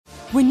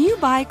When you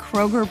buy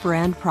Kroger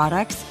brand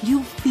products,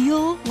 you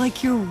feel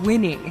like you're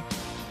winning.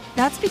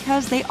 That's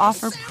because they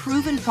offer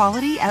proven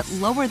quality at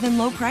lower than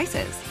low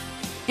prices.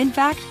 In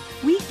fact,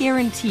 we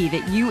guarantee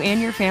that you and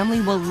your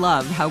family will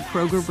love how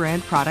Kroger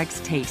brand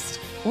products taste,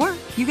 or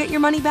you get your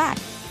money back.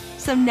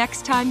 So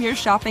next time you're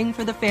shopping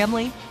for the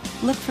family,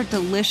 look for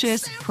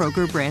delicious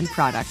Kroger brand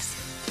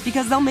products,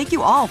 because they'll make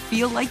you all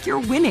feel like you're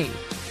winning.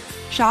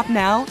 Shop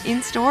now,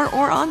 in-store,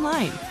 or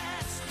online.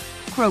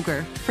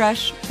 Kroger,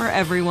 fresh for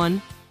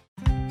everyone.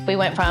 We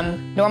went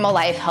from normal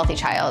life, healthy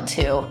child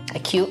to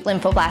acute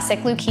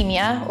lymphoblastic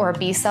leukemia, or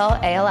B-cell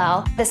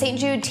ALL. The St.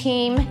 Jude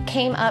team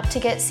came up to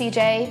get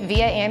CJ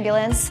via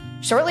ambulance.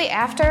 Shortly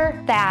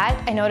after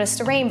that, I noticed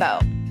a rainbow.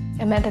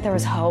 It meant that there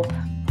was hope.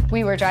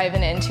 We were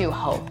driving into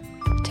hope.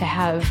 To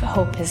have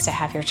hope is to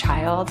have your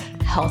child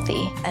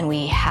healthy, and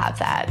we have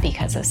that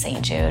because of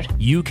St. Jude.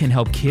 You can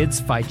help kids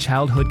fight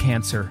childhood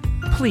cancer.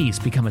 Please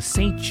become a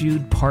St.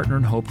 Jude Partner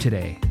in Hope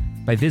today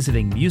by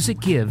visiting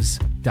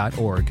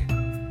musicgives.org.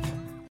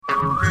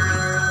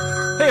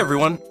 Hey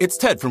everyone, it's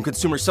Ted from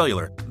Consumer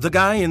Cellular, the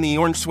guy in the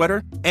orange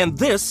sweater, and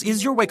this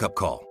is your wake-up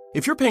call.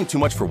 If you're paying too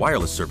much for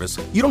wireless service,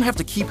 you don't have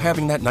to keep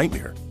having that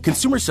nightmare.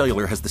 Consumer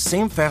Cellular has the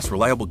same fast,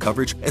 reliable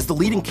coverage as the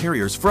leading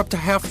carriers for up to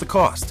half the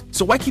cost.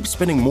 So why keep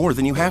spending more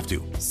than you have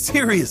to?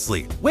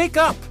 Seriously, wake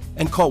up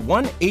and call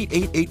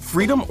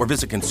 1-888-FREEDOM or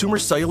visit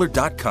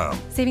consumercellular.com.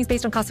 Savings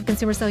based on cost of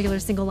Consumer Cellular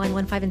single line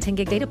 1, 5, and 10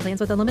 gig data plans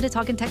with unlimited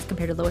talk and text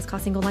compared to lowest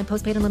cost single line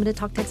postpaid unlimited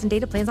talk, text, and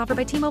data plans offered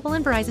by T-Mobile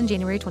and Verizon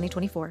January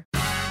 2024.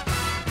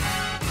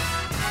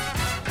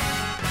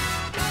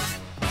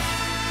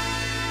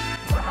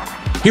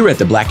 Here at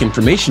the Black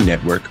Information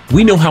Network,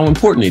 we know how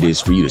important it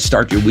is for you to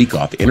start your week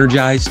off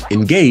energized,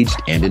 engaged,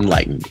 and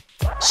enlightened.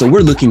 So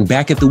we're looking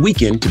back at the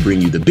weekend to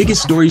bring you the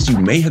biggest stories you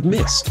may have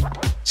missed.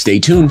 Stay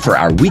tuned for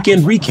our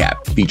weekend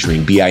recap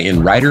featuring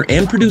BIN writer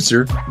and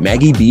producer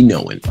Maggie B.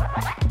 Nowen.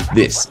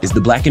 This is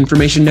the Black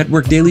Information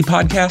Network Daily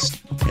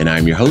Podcast, and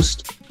I'm your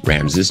host,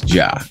 Ramses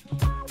Ja.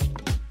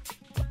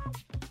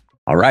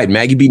 All right,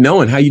 Maggie B.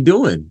 Nowen, how you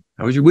doing?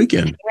 How was your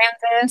weekend?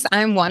 Ramses,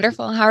 I'm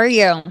wonderful. How are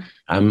you?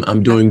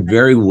 I'm doing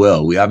very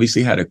well. We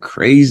obviously had a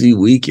crazy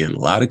weekend, a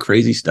lot of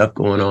crazy stuff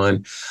going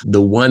on.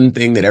 The one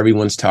thing that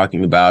everyone's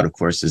talking about, of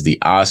course, is the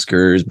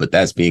Oscars, but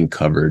that's being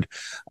covered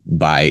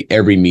by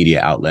every media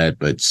outlet,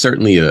 but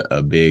certainly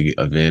a big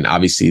event.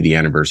 Obviously, the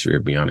anniversary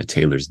of Breonna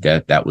Taylor's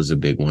death, that was a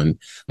big one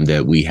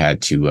that we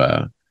had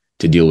to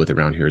deal with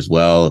around here as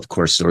well. Of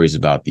course, stories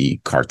about the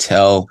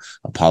cartel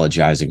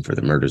apologizing for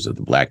the murders of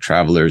the Black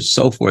travelers,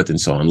 so forth and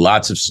so on.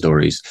 Lots of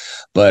stories,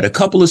 but a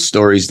couple of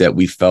stories that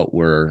we felt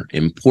were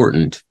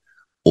important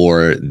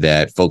or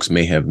that folks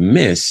may have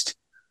missed,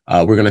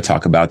 we're going to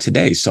talk about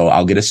today. So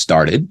I'll get us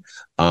started.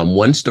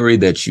 One story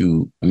that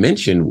you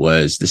mentioned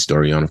was the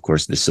story on, of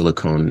course, the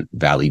Silicon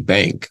Valley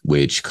Bank,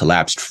 which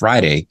collapsed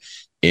Friday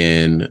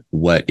in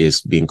what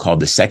is being called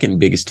the second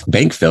biggest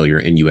bank failure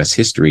in U.S.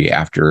 history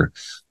after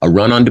a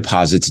run on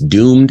deposits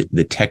doomed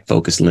the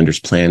tech-focused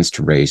lenders' plans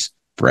to raise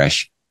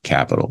fresh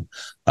capital.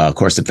 Of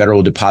course, the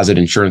Federal Deposit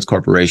Insurance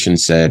Corporation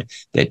said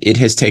that it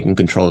has taken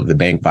control of the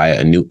bank via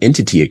a new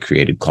entity it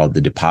created called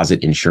the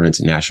Deposit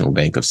Insurance National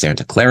Bank of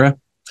Santa Clara.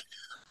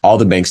 All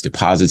the bank's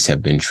deposits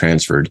have been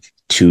transferred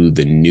to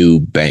the new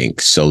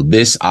bank. So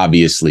this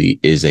obviously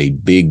is a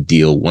big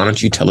deal. Why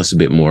don't you tell us a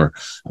bit more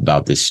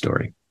about this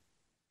story?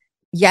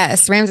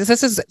 Yes, Ramses,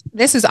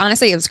 this is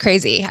honestly, it was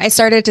crazy. I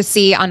started to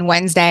see on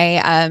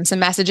Wednesday some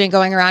messaging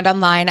going around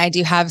online. I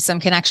do have some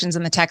connections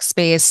in the tech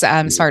space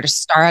as far as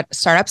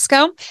startups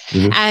go.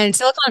 Mm-hmm. And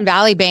Silicon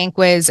Valley Bank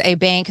was a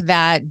bank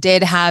that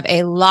did have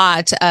a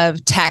lot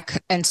of tech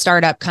and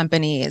startup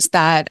companies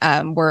that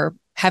were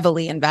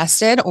heavily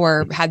invested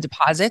or had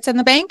deposits in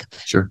the bank.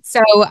 Sure.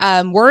 So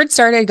word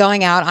started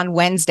going out on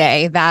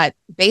Wednesday that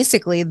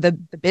basically the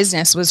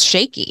business was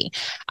shaky.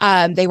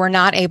 They were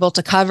not able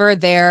to cover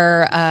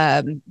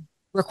their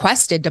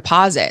requested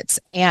deposits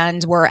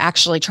and were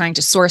actually trying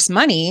to source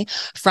money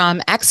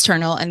from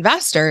external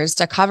investors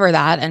to cover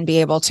that and be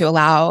able to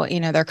allow,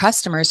 their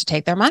customers to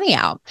take their money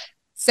out.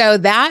 So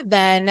that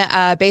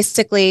then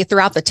basically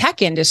throughout the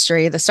tech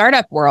industry, the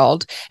startup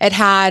world, it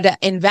had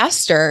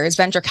investors,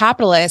 venture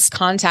capitalists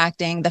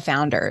contacting the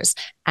founders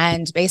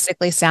and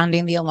basically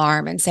sounding the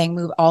alarm and saying,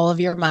 move all of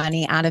your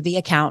money out of the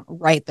account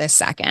right this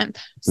second.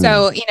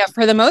 So,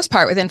 for the most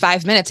part, within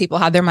 5 minutes, people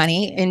had their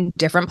money in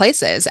different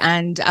places.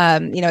 And,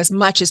 as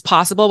much as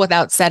possible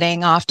without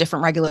setting off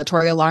different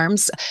regulatory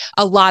alarms,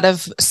 a lot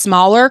of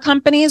smaller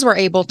companies were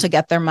able to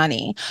get their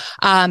money.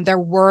 There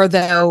were,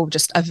 though,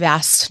 just a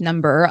vast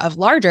number of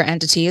larger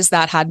entities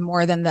that had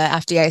more than the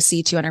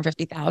FDIC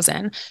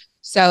 250,000.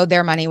 So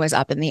their money was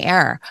up in the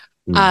air.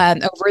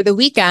 Over the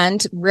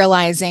weekend,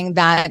 realizing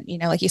that,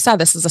 like you said,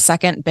 this is the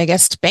second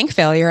biggest bank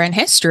failure in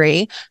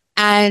history.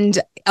 And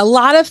a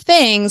lot of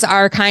things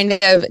are kind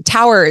of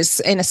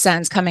towers, in a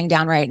sense, coming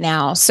down right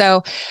now.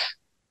 So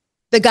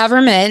the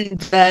government,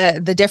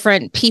 the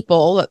different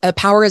people,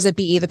 powers that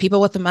be, the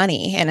people with the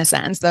money, in a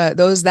sense,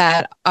 those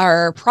that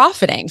are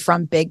profiting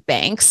from big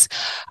banks,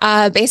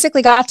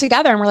 basically got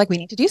together and were like, we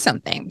need to do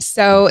something.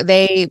 So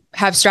they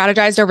have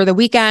strategized over the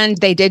weekend.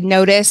 They did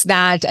notice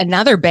that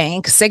another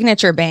bank,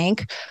 Signature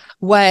Bank,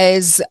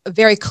 was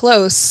very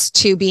close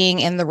to being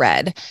in the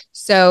red.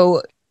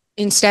 So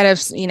instead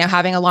of,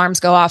 having alarms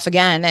go off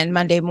again and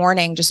Monday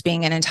morning just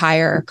being an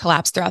entire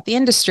collapse throughout the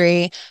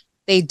industry,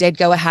 they did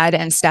go ahead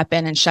and step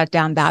in and shut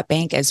down that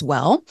bank as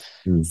well.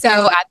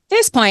 So at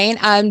this point,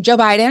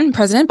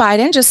 President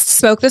Biden just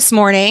spoke this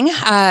morning,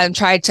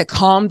 tried to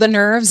calm the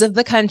nerves of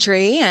the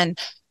country. And,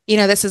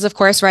 this is, of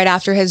course, right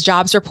after his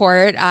jobs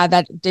report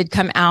that did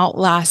come out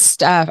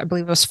last, I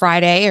believe it was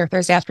Friday or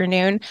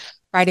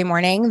Friday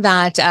morning,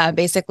 that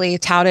basically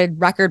touted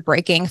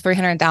record-breaking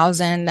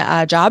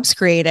 300,000 jobs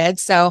created.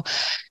 So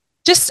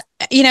just,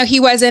 he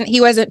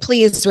wasn't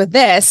pleased with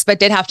this, but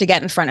did have to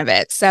get in front of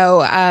it.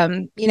 So,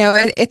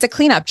 it's a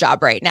cleanup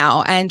job right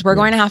now, and we're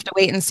going to have to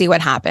wait and see what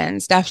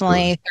happens.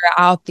 Definitely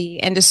throughout the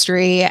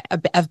industry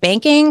of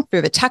banking,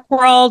 through the tech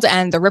world,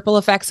 and the ripple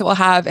effects it will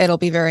have. It'll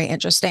be very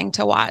interesting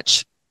to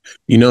watch.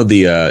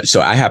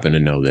 So I happen to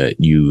know that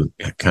you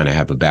kind of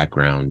have a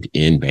background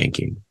in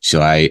banking.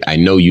 So I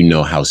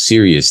know how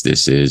serious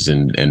this is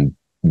and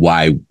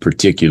why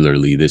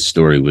particularly this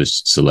story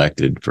was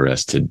selected for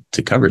us to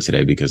cover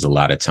today, because a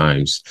lot of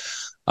times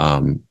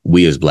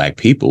we as Black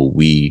people,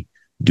 we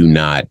do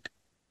not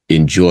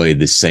enjoy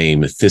the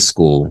same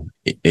fiscal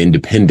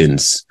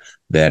independence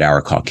that our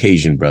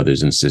Caucasian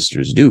brothers and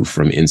sisters do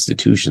from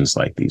institutions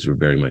like these. We're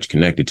very much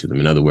connected to them.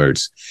 In other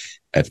words,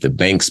 if the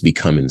banks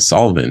become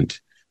insolvent,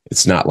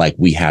 it's not like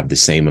we have the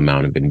same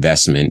amount of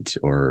investment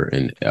or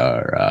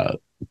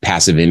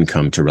passive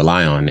income to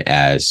rely on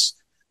as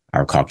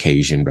our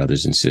Caucasian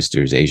brothers and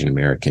sisters, Asian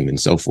American, and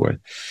so forth.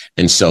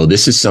 And so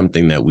this is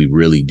something that we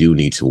really do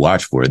need to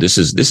watch for. This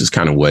is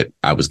kind of what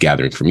I was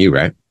gathering from you,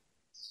 right?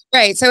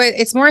 Right. So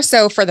it's more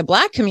so for the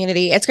Black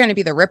community, it's going to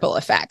be the ripple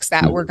effects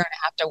that we're going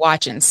to have to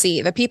watch and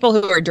see. The people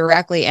who are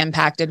directly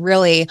impacted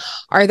really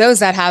are those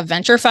that have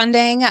venture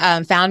funding,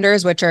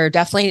 founders, which are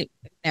definitely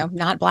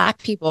not Black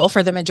people.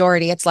 For the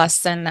majority, it's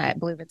less than, I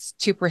believe it's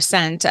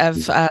 2%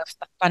 of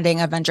funding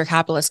of venture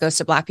capitalists goes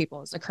to Black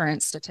people is the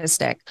current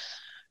statistic.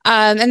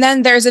 And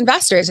then there's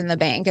investors in the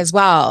bank as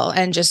well.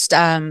 And just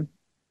the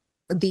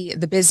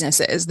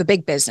businesses, the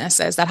big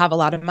businesses that have a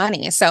lot of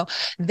money. So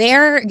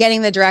they're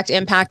getting the direct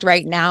impact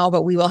right now,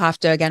 but we will have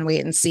to, again,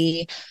 wait and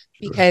see.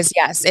 Because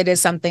yes, it is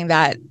something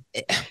that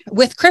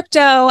with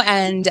crypto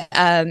and,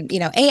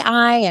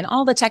 AI and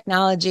all the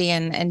technology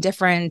and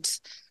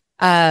different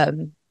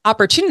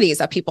opportunities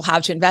that people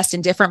have to invest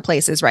in different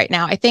places right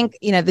now. I think,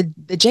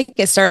 the jig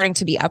is starting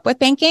to be up with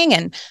banking.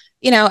 And,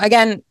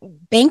 again,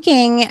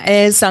 banking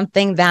is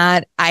something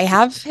that I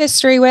have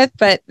history with,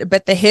 but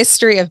the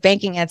history of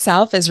banking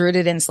itself is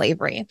rooted in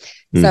slavery.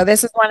 So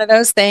this is one of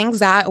those things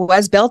that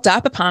was built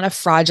up upon a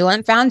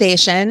fraudulent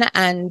foundation.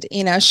 And,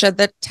 should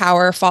the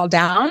tower fall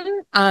down,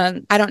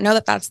 I don't know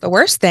that that's the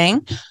worst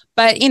thing.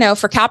 But,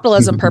 for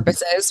capitalism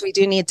purposes, we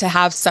do need to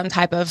have some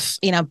type of,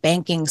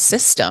 banking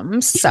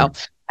systems. So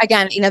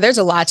again, there's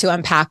a lot to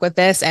unpack with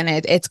this, and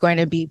it's going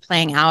to be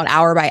playing out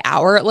hour by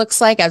hour, it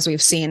looks like, as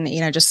we've seen,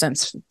 just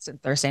since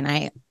Thursday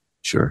night.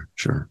 Sure.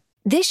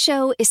 This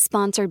show is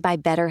sponsored by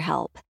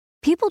BetterHelp.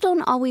 People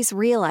don't always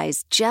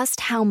realize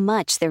just how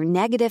much their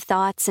negative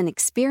thoughts and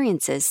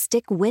experiences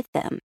stick with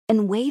them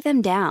and weigh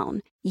them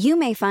down. You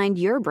may find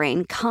your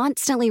brain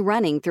constantly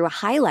running through a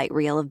highlight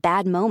reel of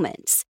bad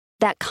moments.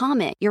 That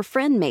comment your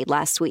friend made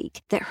last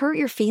week that hurt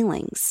your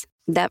feelings.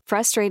 That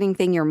frustrating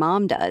thing your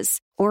mom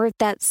does, or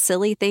that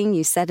silly thing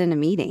you said in a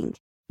meeting.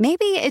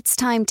 Maybe it's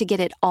time to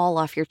get it all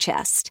off your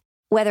chest.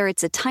 Whether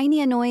it's a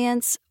tiny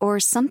annoyance or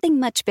something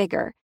much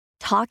bigger,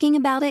 talking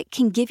about it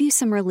can give you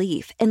some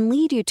relief and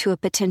lead you to a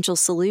potential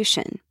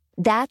solution.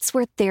 That's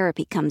where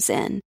therapy comes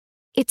in.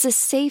 It's a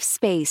safe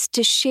space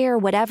to share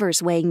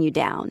whatever's weighing you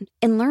down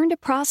and learn to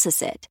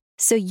process it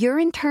so your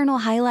internal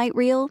highlight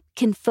reel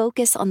can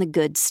focus on the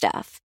good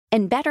stuff.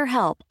 And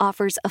BetterHelp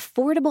offers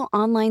affordable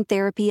online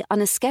therapy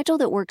on a schedule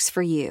that works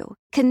for you.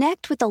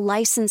 Connect with a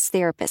licensed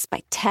therapist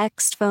by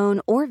text,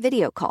 phone, or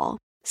video call.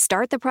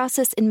 Start the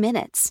process in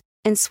minutes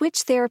and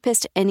switch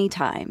therapist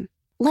anytime.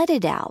 Let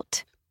it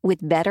out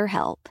with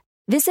BetterHelp.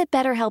 Visit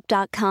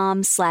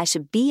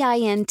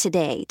BetterHelp.com/BIN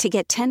today to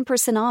get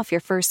 10% off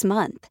your first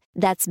month.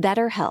 That's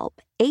BetterHelp,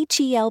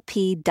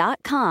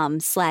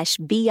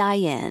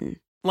 HELP.com/BIN.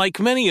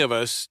 Like many of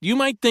us, you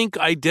might think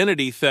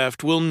identity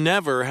theft will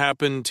never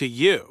happen to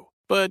you.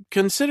 But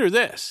consider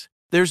this.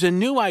 There's a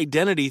new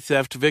identity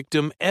theft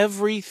victim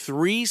every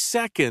 3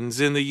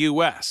 seconds in the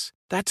U.S.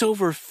 That's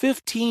over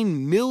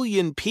 15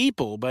 million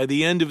people by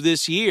the end of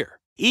this year,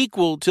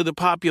 equal to the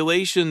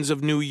populations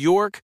of New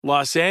York,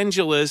 Los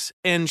Angeles,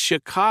 and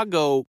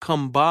Chicago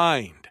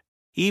combined.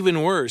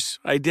 Even worse,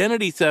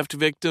 identity theft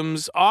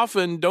victims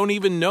often don't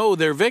even know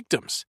they're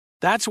victims.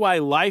 That's why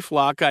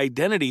LifeLock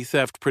Identity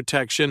Theft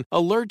Protection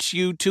alerts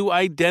you to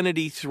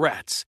identity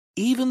threats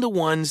even the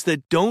ones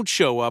that don't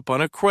show up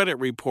on a credit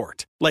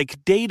report,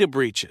 like data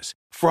breaches,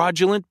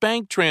 fraudulent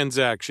bank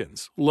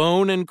transactions,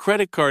 loan and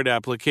credit card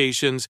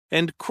applications,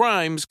 and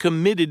crimes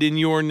committed in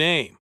your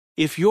name.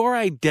 If your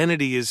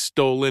identity is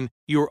stolen,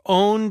 your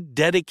own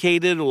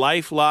dedicated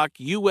LifeLock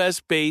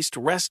U.S.-based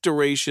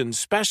restoration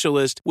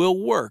specialist will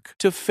work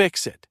to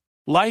fix it.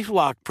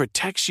 LifeLock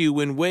protects you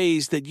in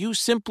ways that you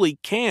simply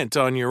can't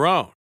on your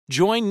own.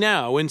 Join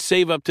now and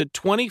save up to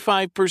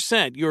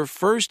 25% your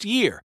first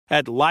year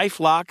at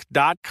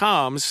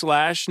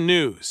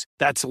LifeLock.com/news.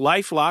 That's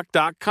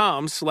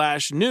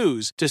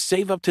LifeLock.com/news to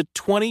save up to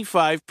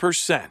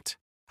 25%.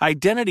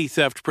 Identity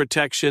theft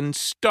protection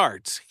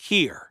starts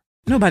here.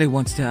 Nobody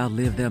wants to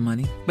outlive their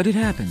money, but it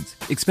happens,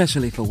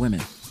 especially for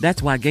women.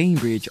 That's why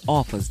Gainbridge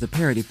offers the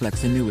Parity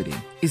Flex annuity.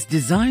 It's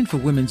designed for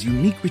women's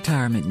unique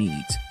retirement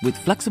needs, with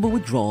flexible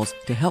withdrawals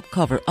to help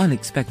cover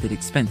unexpected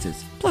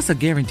expenses, plus a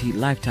guaranteed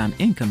lifetime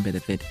income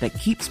benefit that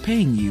keeps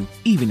paying you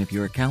even if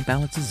your account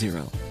balance is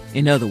zero.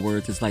 In other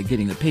words, it's like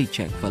getting a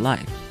paycheck for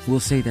life. We'll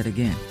say that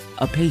again.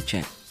 A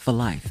paycheck for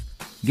life.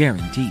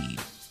 Guaranteed.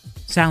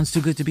 Sounds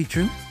too good to be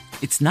true?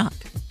 It's not.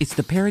 It's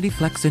the Parity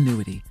Flex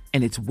annuity.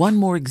 And it's one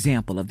more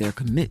example of their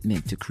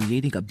commitment to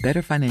creating a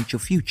better financial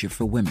future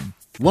for women.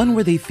 One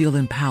where they feel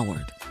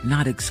empowered,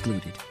 not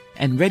excluded,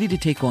 and ready to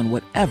take on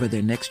whatever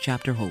their next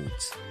chapter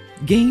holds.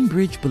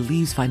 Gainbridge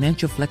believes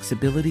financial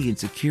flexibility and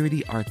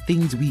security are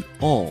things we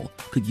all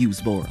could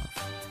use more of.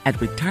 At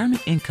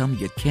retirement income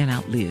you can't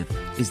outlive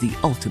is the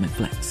ultimate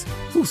flex.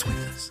 Who's with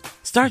us?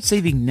 Start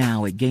saving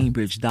now at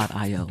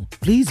Gainbridge.io.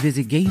 Please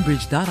visit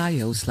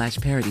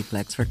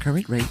Gainbridge.io/ParityFlex for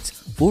current rates,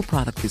 for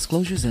product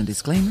disclosures and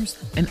disclaimers,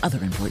 and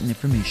other important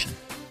information.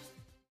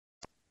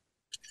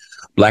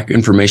 Black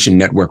Information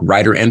Network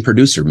writer and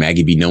producer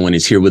Maggie B. Nolan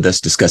is here with us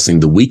discussing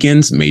the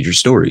weekend's major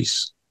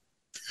stories.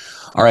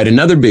 All right,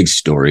 another big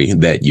story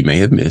that you may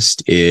have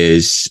missed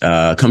is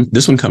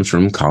this one comes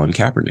from Colin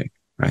Kaepernick,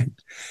 right?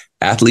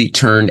 Athlete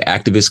turned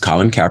activist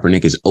Colin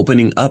Kaepernick is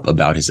opening up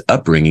about his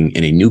upbringing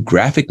in a new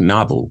graphic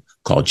novel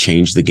called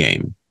Change the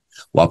Game.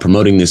 While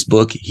promoting this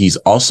book, he's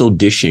also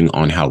dishing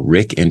on how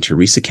Rick and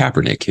Teresa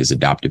Kaepernick, his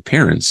adoptive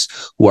parents,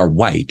 who are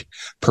white,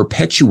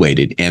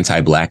 perpetuated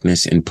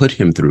anti-Blackness and put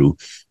him through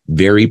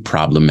very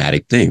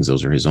problematic things.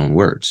 Those are his own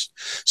words.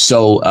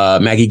 So,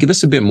 Maggie, give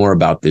us a bit more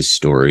about this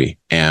story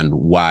and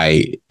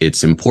why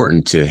it's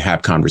important to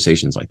have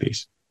conversations like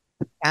these.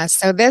 Yeah,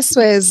 so this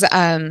was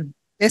a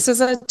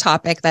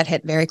topic that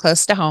hit very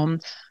close to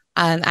home.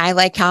 I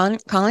like Colin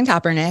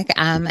Kaepernick.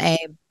 I'm a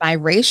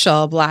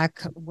biracial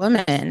Black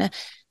woman.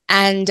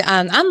 And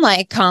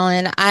unlike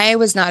Colin, I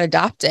was not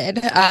adopted.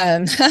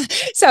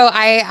 So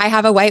I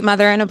have a white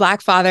mother and a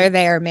Black father.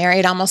 They are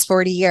married almost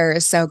 40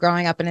 years. So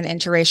growing up in an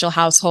interracial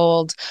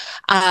household,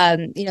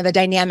 the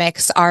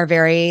dynamics are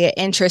very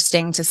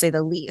interesting to say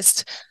the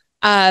least.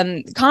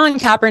 Colin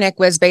Kaepernick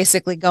was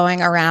basically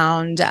going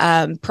around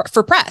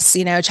for press,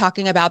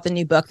 talking about the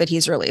new book that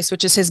he's released,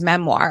 which is his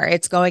memoir.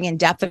 It's going in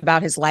depth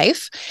about his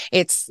life.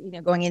 It's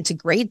going into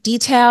great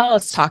detail.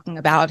 It's talking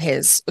about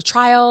his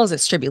trials,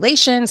 his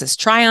tribulations, his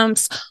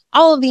triumphs,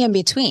 all of the in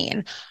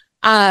between.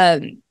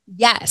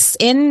 Yes,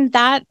 in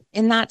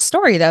that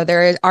story, though,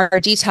 there are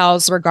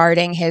details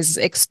regarding his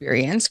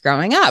experience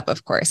growing up,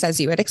 of course, as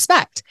you would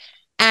expect.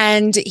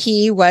 And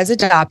he was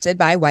adopted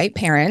by white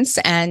parents,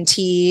 and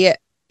he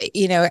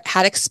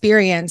had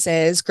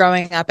experiences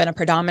growing up in a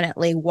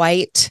predominantly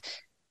white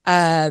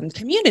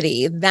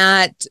community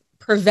that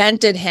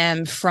prevented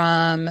him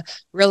from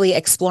really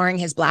exploring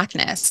his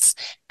Blackness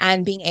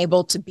and being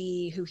able to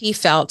be who he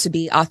felt to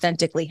be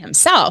authentically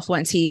himself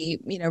once he,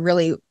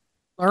 really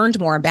learned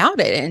more about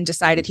it and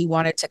decided he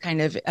wanted to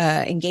kind of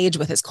engage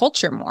with his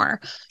culture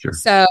more. Sure.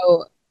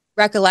 So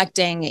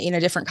recollecting,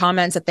 different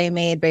comments that they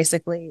made,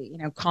 basically,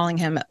 calling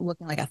him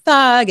looking like a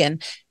thug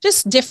and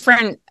just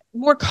different,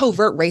 more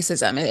covert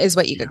racism is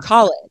what you could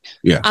call it.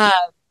 Yeah.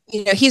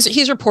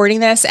 He's reporting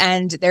this,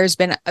 and there's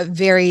been a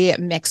very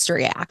mixed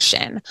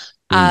reaction.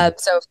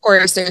 So of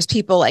course, there's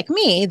people like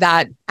me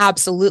that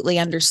absolutely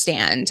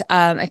understand.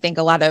 I think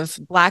a lot of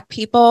Black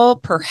people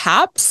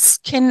perhaps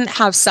can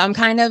have some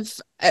kind of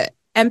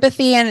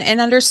empathy and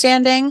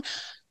understanding.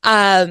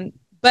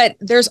 But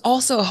there's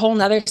also a whole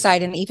nother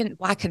side, and even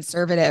Black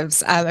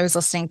conservatives. I was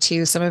listening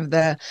to some of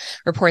the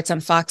reports on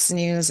Fox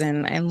News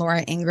and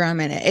Laura Ingraham,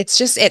 and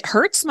it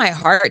hurts my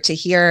heart to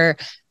hear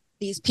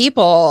these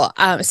people,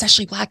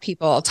 especially Black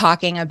people,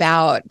 talking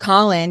about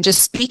Colin,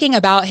 just speaking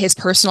about his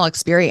personal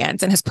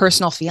experience and his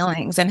personal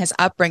feelings and his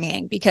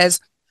upbringing, because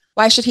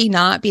why should he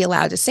not be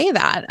allowed to say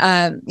that?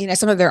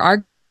 Some of their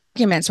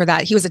arguments were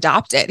that he was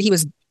adopted.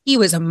 He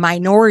was a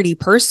minority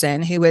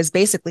person who was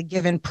basically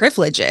given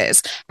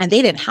privileges, and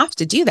they didn't have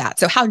to do that.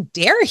 So how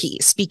dare he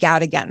speak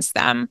out against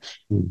them?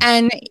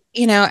 And,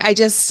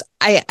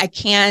 I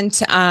can't,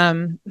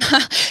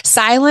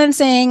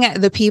 silencing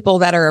the people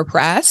that are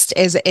oppressed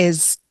is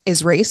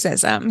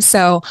racism.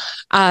 So,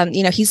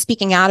 he's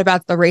speaking out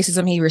about the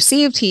racism he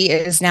received. He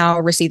is now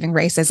receiving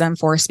racism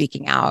for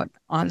speaking out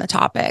on the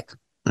topic.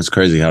 That's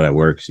crazy how that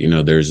works.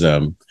 There's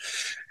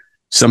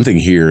something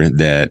here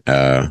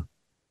that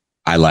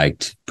I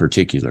liked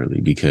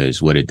particularly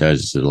because what it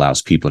does is it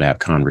allows people to have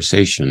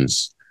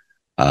conversations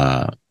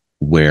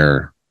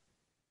where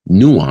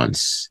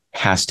nuance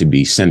has to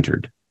be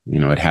centered.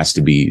 It has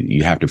to be,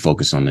 you have to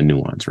focus on the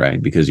nuance,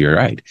 right? Because you're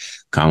right.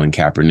 Colin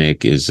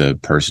Kaepernick is a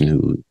person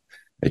who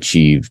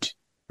achieved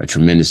a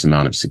tremendous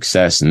amount of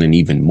success and then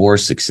even more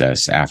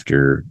success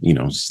after,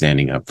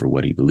 standing up for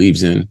what he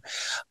believes in.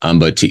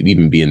 But to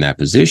even be in that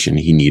position,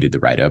 he needed the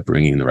right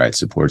upbringing, the right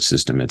support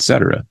system, et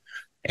cetera.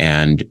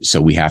 And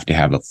so we have to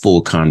have a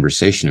full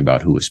conversation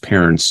about who his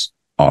parents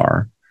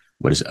are,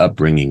 what his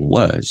upbringing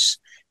was,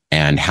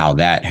 and how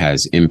that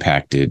has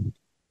impacted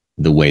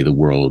the way the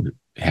world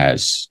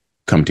has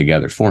come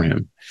together for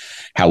him.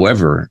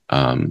 However,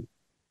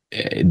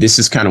 this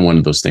is kind of one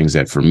of those things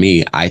that for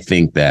me, I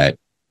think that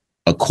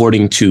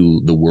according to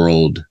the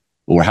world,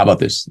 or how about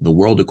this? The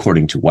world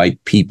according to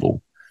white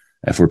people,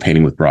 if we're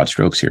painting with broad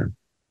strokes here,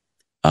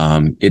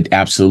 it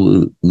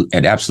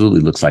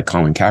absolutely looks like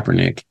Colin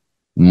Kaepernick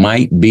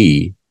might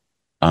be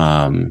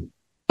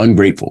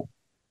ungrateful,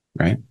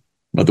 right?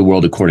 But the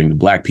world according to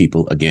Black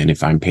people, again,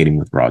 if I'm painting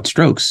with broad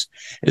strokes,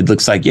 it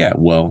looks like,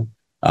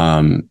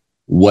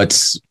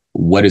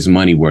 what is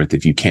money worth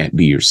if you can't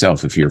be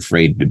yourself, if you're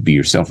afraid to be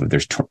yourself, if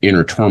there's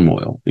inner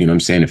turmoil, you know what I'm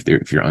saying?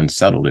 If you're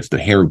unsettled, if the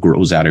hair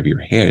grows out of your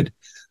head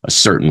a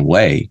certain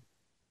way,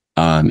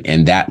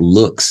 and that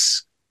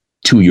looks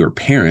to your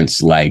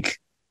parents like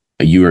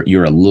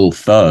you're a little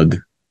thug,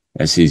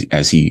 as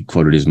he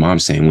quoted his mom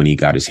saying when he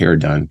got his hair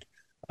done,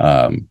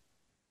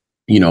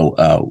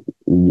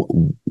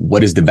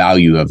 what is the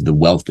value of the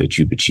wealth that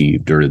you've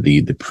achieved or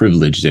the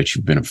privilege that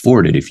you've been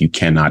afforded if you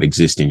cannot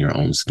exist in your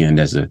own skin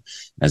as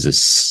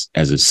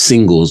a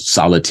single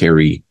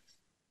solitary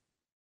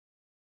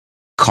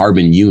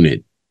carbon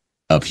unit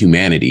of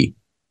humanity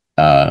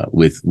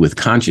with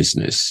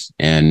consciousness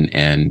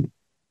and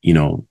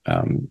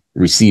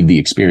receive the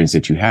experience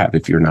that you have.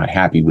 If you're not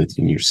happy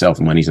within yourself,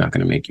 money's not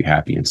going to make you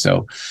happy. And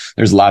so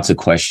there's lots of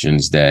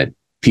questions that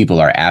people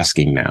are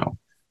asking now.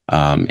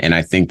 And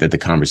I think that the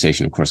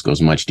conversation, of course,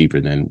 goes much deeper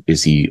than,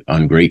 is he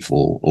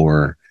ungrateful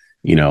or,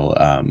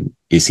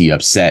 is he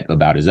upset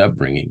about his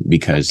upbringing?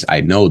 Because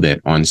I know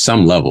that on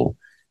some level,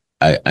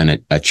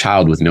 a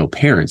child with no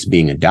parents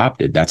being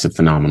adopted, that's a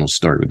phenomenal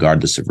story,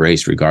 regardless of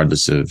race,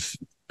 regardless of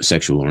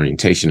sexual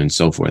orientation and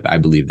so forth. I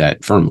believe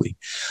that firmly.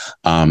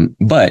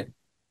 But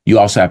you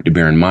also have to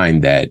bear in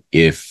mind that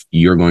if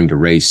you're going to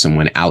raise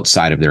someone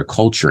outside of their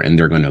culture and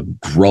they're going to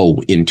grow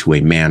into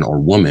a man or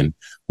woman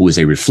who is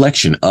a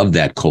reflection of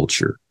that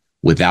culture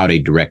without a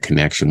direct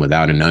connection,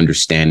 without an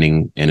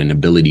understanding and an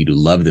ability to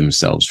love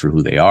themselves for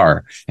who they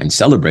are and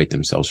celebrate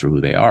themselves for who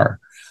they are,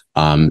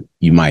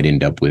 you might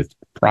end up with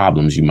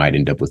problems. You might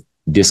end up with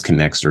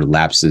disconnects or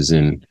lapses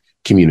in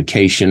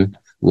communication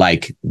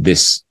like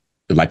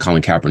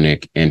Colin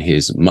Kaepernick and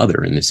his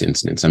mother in this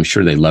instance. I'm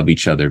sure they love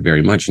each other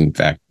very much. In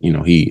fact,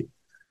 he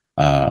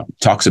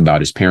talks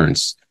about his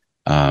parents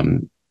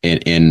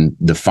in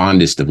the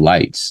fondest of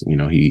lights.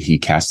 He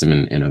casts them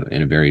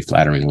in a very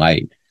flattering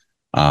light.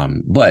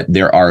 But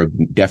there are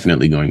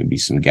definitely going to be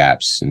some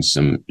gaps and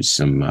some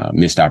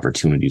missed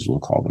opportunities, we'll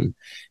call them.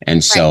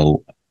 And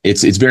so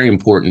it's very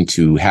important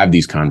to have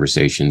these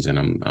conversations. And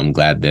I'm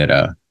glad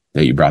that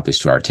you brought this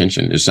to our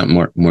attention. There's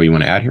something more you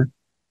want to add here?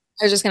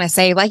 I was just going to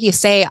say, like you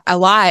say a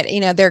lot,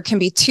 there can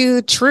be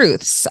two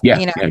truths,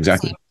 exactly. At the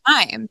same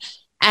time.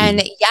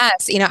 And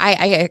yes,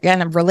 I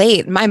again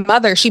relate. My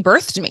mother, she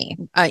birthed me,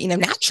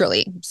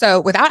 naturally.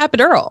 So without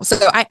epidural. So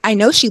I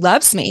know she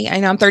loves me.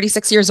 I know I'm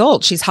 36 years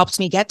old. She's helped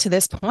me get to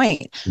this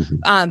point.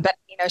 But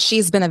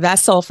she's been a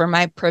vessel for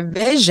my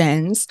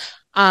provisions.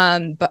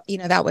 But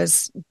that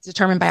was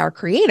determined by our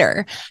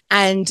Creator.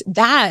 And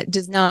that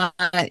does not,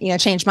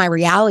 change my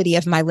reality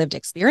of my lived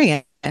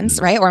experience,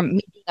 right? Or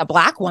me being a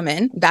Black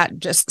woman that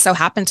just so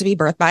happened to be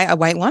birthed by a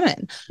white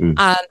woman,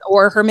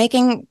 or her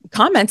making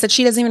comments that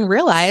she doesn't even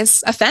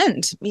realize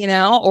offend,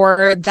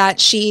 or that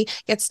she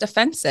gets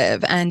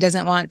defensive and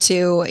doesn't want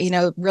to,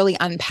 really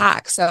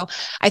unpack. So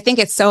I think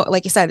it's so,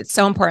 like you said, it's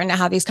so important to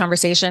have these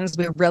conversations.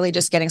 We're really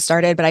just getting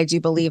started, but I do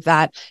believe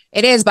that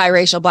it is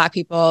biracial Black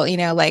people,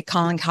 like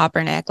Colin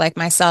Kaepernick, like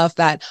myself,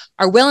 that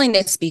are willing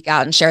to speak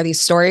out and share these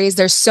stories.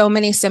 There's so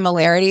many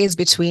similarities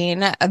between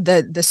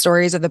the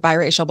stories of the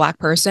biracial Black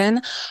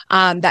person,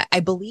 that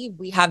I believe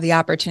we have the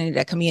opportunity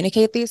to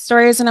communicate these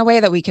stories in a way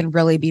that we can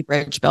really be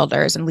bridge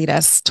builders and lead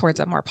us towards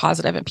a more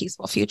positive and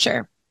peaceful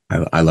future.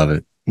 I love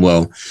it.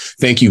 Well,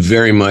 thank you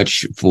very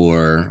much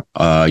for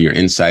your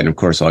insight and, of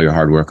course, all your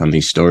hard work on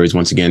these stories.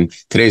 Once again,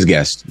 today's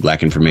guest,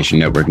 Black Information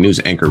Network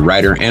news anchor,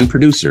 writer, and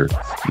producer,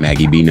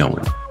 Maggie B.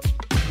 Nolan.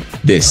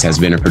 This has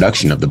been a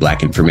production of the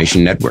Black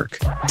Information Network.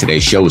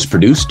 Today's show was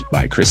produced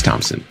by Chris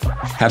Thompson.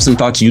 Have some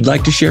thoughts you'd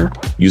like to share?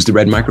 Use the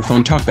red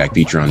microphone talkback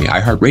feature on the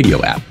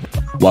iHeartRadio app.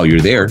 While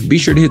you're there, be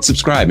sure to hit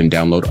subscribe and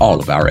download all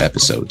of our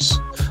episodes.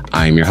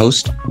 I am your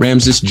host,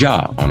 Ramses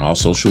Ja, on all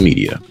social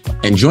media.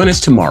 And join us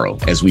tomorrow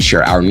as we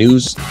share our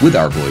news with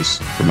our voice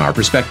from our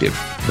perspective,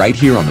 right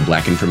here on the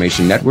Black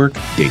Information Network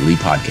Daily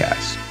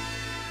Podcast.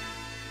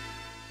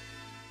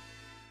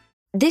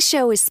 This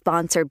show is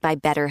sponsored by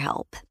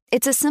BetterHelp.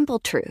 It's a simple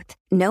truth.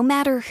 No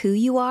matter who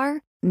you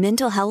are,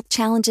 mental health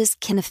challenges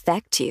can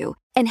affect you,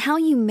 and how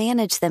you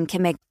manage them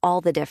can make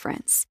all the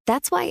difference.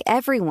 That's why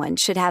everyone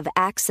should have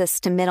access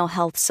to mental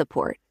health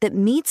support that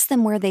meets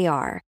them where they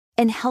are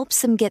and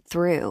helps them get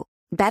through.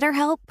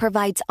 BetterHelp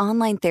provides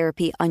online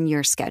therapy on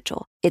your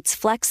schedule. It's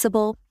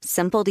flexible,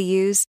 simple to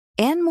use,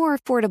 and more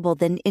affordable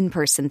than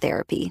in-person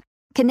therapy.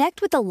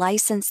 Connect with a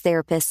licensed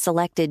therapist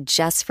selected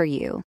just for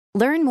you.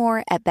 Learn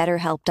more at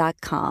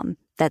BetterHelp.com.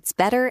 That's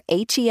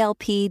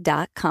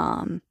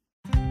BetterHelp.com.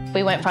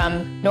 We went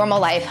from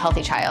normal life,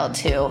 healthy child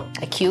to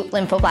acute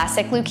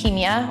lymphoblastic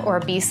leukemia or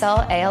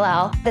B-cell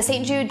ALL. The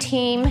St. Jude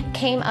team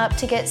came up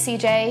to get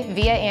CJ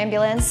via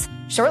ambulance.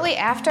 Shortly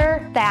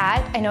after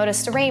that, I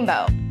noticed a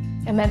rainbow.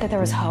 It meant that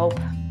there was hope.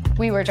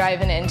 We were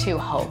driving into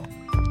hope.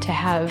 To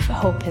have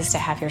hope is to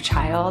have your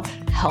child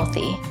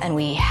healthy, and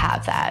we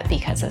have that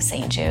because of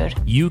St. Jude.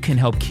 You can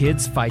help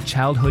kids fight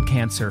childhood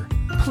cancer.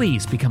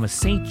 Please become a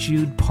St.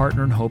 Jude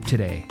Partner in Hope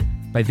today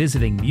by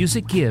visiting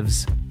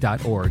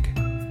musicgives.org.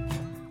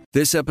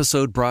 This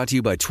episode brought to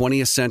you by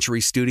 20th Century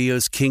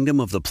Studios' Kingdom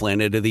of the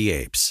Planet of the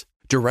Apes.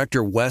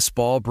 Director Wes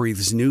Ball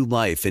breathes new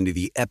life into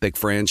the epic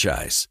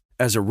franchise.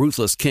 As a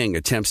ruthless king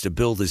attempts to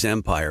build his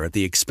empire at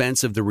the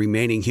expense of the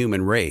remaining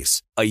human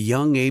race, a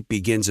young ape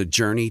begins a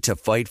journey to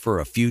fight for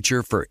a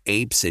future for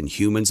apes and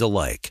humans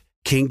alike.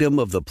 Kingdom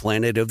of the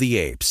Planet of the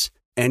Apes.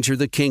 Enter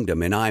the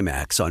kingdom in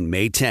IMAX on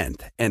May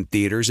 10th and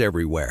theaters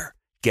everywhere.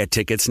 Get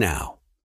tickets now.